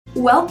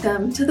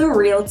Welcome to the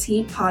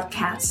Realty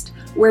Podcast,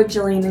 where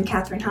Jillian and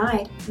Catherine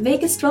hide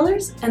Vegas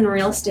dwellers and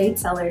real estate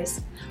sellers.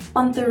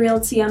 Want the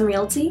realty on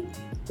realty?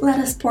 Let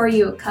us pour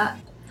you a cup.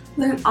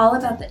 Learn all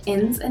about the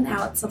ins and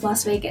outs of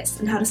Las Vegas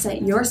and how to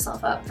set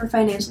yourself up for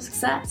financial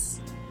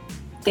success.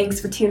 Thanks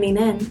for tuning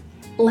in.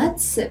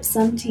 Let's sip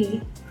some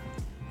tea.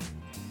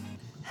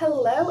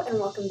 Hello and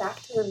welcome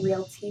back to the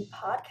Realty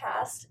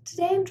Podcast.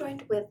 Today I'm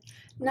joined with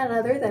none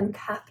other than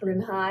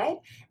Catherine Hyde,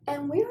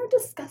 and we are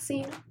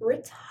discussing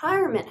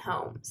retirement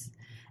homes.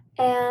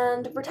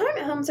 And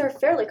retirement homes are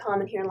fairly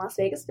common here in Las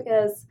Vegas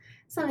because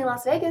sunny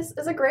Las Vegas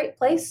is a great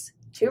place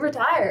to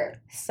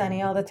retire.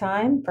 Sunny all the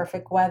time,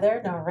 perfect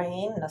weather, no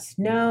rain, no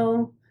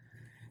snow,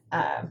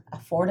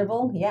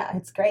 affordable. Yeah,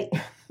 it's great.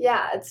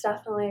 Yeah, it's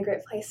definitely a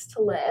great place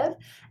to live.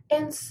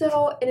 And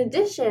so in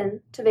addition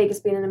to Vegas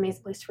being an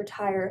amazing place to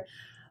retire,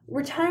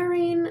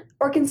 retiring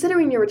or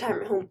considering your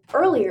retirement home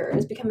earlier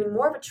is becoming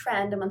more of a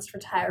trend amongst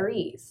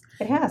retirees.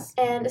 It has.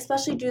 And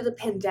especially due to the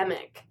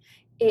pandemic,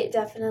 it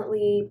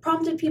definitely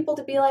prompted people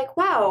to be like,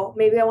 wow,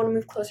 maybe I want to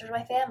move closer to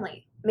my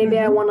family. Maybe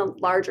I want a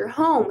larger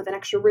home with an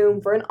extra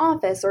room for an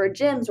office or a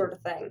gym sort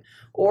of thing,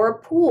 or a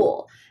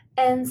pool.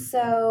 And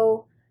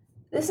so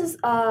this is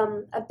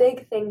a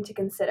big thing to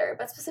consider.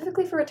 But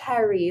specifically for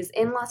retirees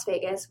in Las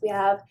Vegas, we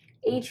have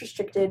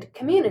age-restricted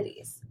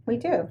communities. We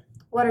do.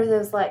 What are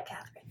those like,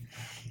 Catherine?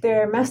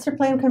 They're master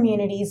plan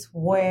communities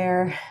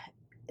where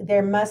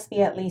there must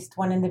be at least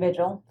one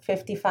individual,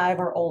 55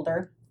 or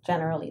older,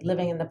 generally,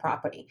 living in the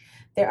property.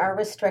 There are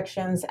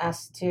restrictions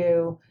as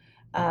to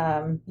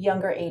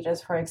younger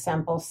ages. For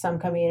example, some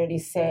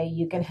communities say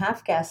you can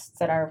have guests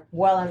that are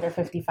well under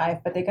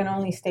 55, but they can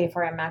only stay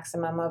for a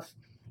maximum of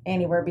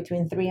anywhere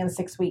between 3 and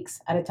 6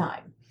 weeks at a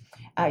time.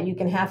 You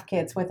can have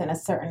kids within a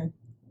certain,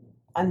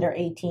 under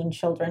 18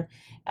 children,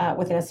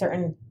 within a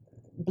certain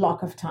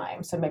block of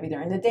time. So maybe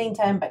they're in the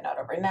daytime, but not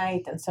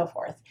overnight and so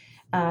forth.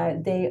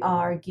 They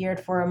are geared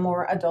for a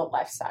more adult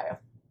lifestyle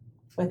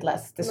with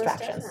less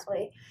distractions. Most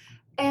definitely.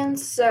 And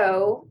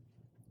so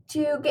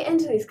to get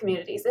into these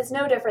communities, it's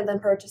no different than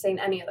purchasing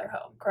any other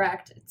home,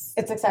 correct? It's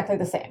exactly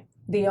the same.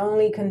 The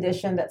only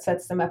condition that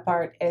sets them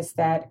apart is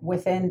that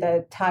within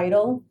the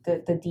title,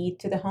 the deed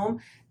to the home,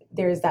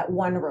 there is that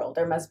one rule.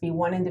 There must be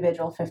one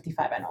individual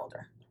 55 and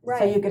older. Right.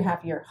 So you could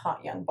have your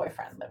hot young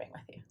boyfriend living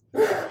with you.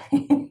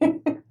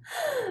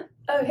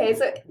 Okay,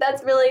 so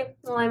that's really,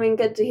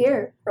 good to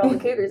hear for all the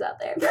cougars out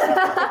there.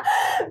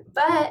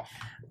 But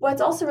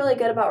what's also really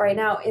good about right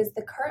now is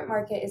the current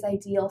market is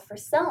ideal for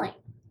selling.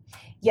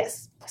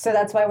 Yes. So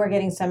that's why we're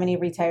getting so many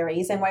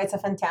retirees and why it's a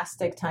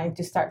fantastic time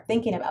to start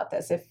thinking about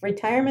this. If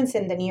retirement's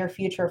in the near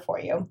future for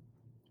you,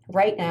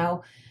 right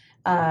now,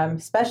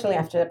 especially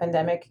after the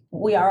pandemic,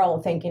 we are all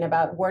thinking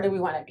about where do we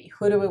want to be?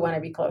 Who do we want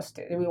to be close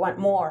to? Do we want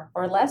more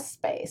or less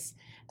space?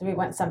 Do we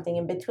want something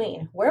in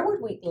between? Where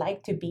would we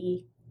like to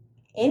be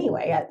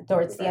anyway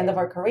towards the end of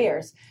our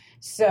careers?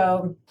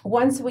 So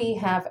once we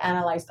have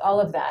analyzed all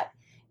of that,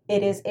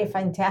 it is a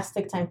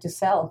fantastic time to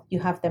sell. You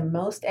have the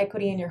most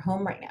equity in your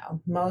home right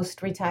now. Most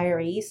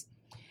retirees,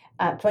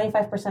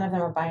 25% of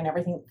them are buying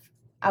everything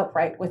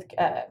outright with,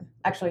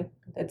 actually,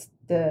 it's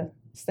the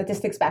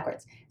statistics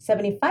backwards.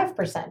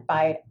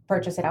 75%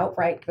 purchase it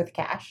outright with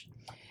cash,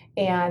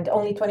 and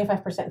only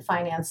 25%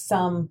 finance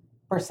some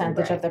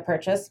percentage of the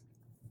purchase.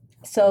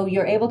 So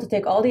you're able to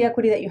take all the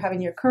equity that you have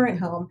in your current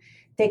home,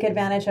 take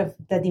advantage of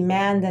the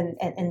demand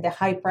and the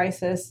high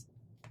prices,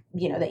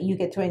 that you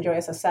get to enjoy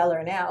as a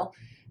seller now.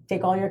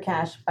 Take all your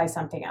cash, buy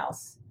something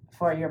else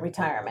for your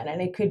retirement,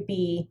 and it could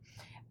be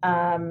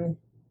something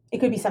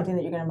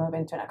that you're going to move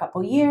into in a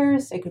couple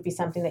years. It could be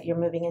something that you're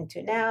moving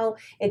into now.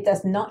 It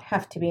does not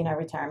have to be in a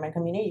retirement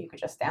community. You could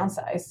just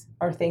downsize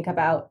or think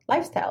about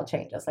lifestyle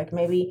changes. Like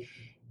maybe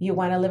you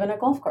want to live in a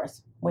golf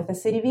course with a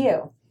city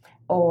view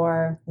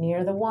or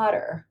near the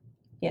water,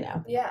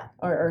 Yeah.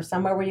 or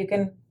somewhere where you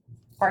can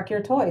park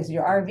your toys,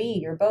 your RV,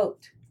 your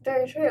boat.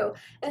 Very true.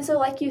 And so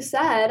like you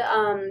said,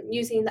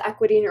 using the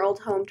equity in your old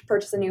home to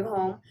purchase a new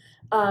home,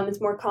 it's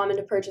more common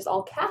to purchase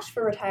all cash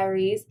for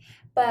retirees,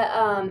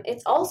 but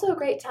it's also a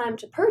great time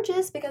to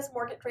purchase because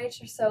mortgage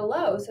rates are so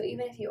low. So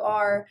even if you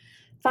are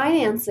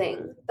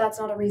financing, that's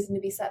not a reason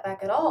to be set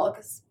back at all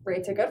because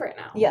rates are good right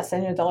now. Yes,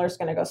 and your dollar is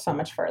going to go so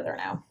much further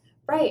now.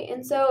 Right.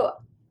 And so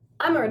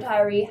I'm a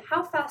retiree.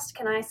 How fast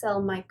can I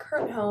sell my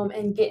current home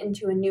and get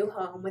into a new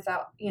home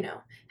without,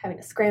 having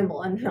to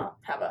scramble and not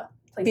have a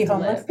place be to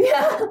homeless. live?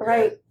 Yeah.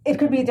 Right. It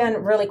could be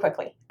done really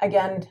quickly.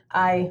 Again,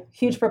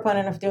 huge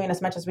proponent of doing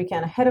as much as we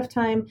can ahead of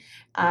time.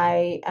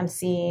 I am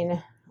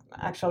seeing,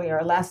 actually,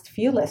 our last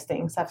few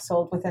listings have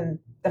sold within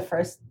the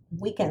first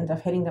weekend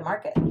of hitting the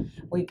market.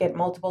 We get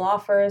multiple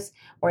offers.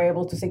 We're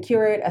able to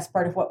secure it. As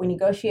part of what we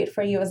negotiate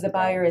for you as the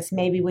buyer is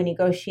maybe we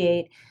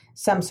negotiate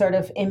some sort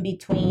of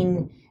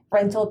in-between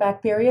rental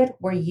back period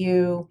where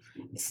you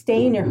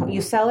stay in your home,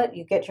 you sell it,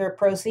 you get your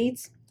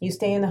proceeds, you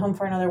stay in the home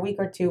for another week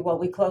or two while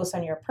we close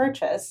on your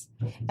purchase,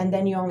 and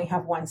then you only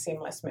have one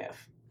seamless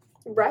move.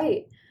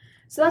 Right.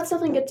 So that's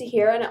definitely good to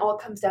hear, and it all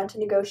comes down to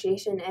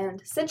negotiation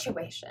and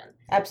situation.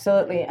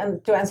 Absolutely.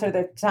 And to answer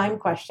the time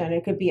question,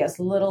 it could be as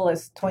little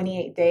as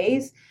 28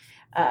 days.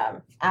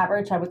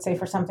 Average, I would say,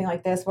 for something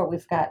like this, where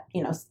we've got,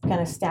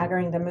 kind of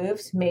staggering the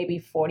moves, maybe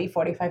 40,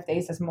 45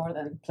 days is more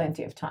than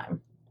plenty of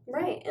time.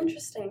 Right,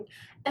 interesting.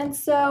 And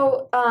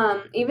so,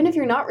 even if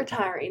you're not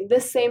retiring,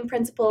 this same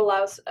principle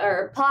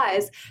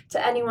applies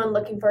to anyone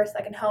looking for a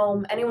second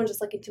home, anyone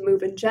just looking to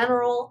move in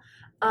general.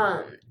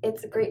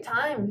 It's a great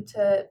time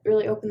to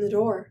really open the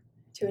door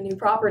to a new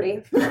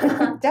property.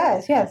 It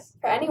does, yes.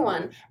 For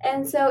anyone.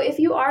 And so, if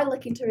you are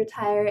looking to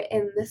retire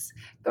in this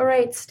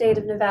great state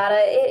of Nevada,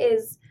 it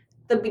is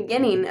the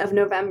beginning of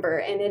November,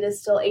 and it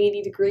is still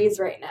 80 degrees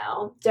right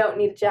now. Don't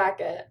need a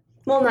jacket.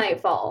 Well,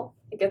 nightfall.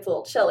 It gets a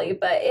little chilly,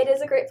 but it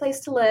is a great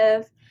place to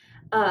live.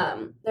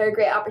 There are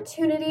great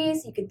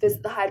opportunities. You could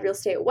visit the Hyde Real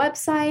Estate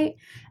website.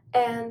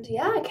 And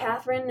yeah,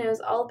 Catherine knows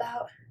all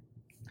about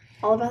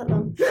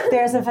them.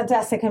 There's some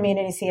fantastic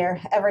communities here.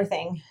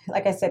 Everything.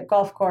 Like I said,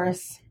 golf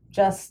course,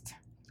 just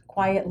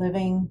quiet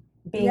living,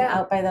 being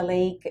out by the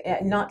lake,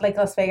 not like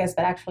Las Vegas,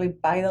 but actually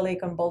by the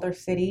lake on Boulder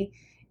City.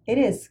 It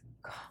is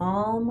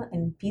calm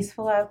and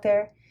peaceful out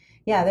there.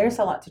 Yeah, there's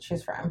a lot to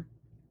choose from.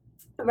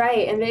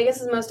 Right, and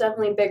Vegas is most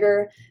definitely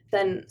bigger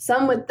than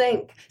some would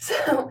think.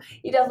 So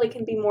you definitely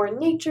can be more in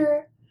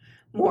nature,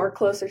 more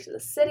closer to the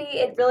city.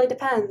 It really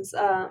depends.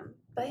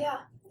 But yeah,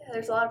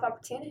 there's a lot of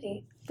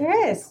opportunity.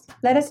 There is.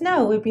 Let us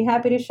know. We'd be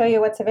happy to show you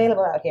what's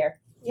available out here.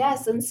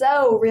 Yes, and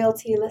so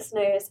Realty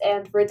listeners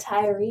and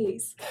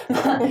retirees,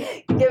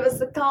 give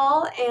us a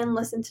call and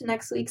listen to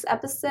next week's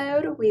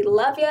episode. We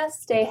love you.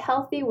 Stay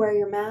healthy. Wear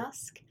your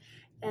mask.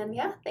 And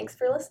yeah, thanks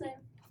for listening.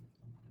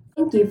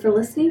 Thank you for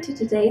listening to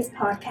today's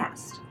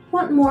podcast.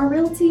 Want more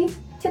realty?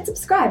 Hit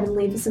subscribe and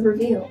leave us a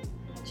review.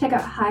 Check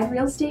out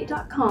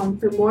HydeRealEstate.com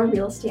for more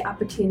real estate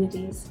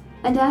opportunities.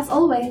 And as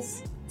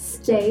always,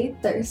 stay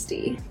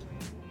thirsty.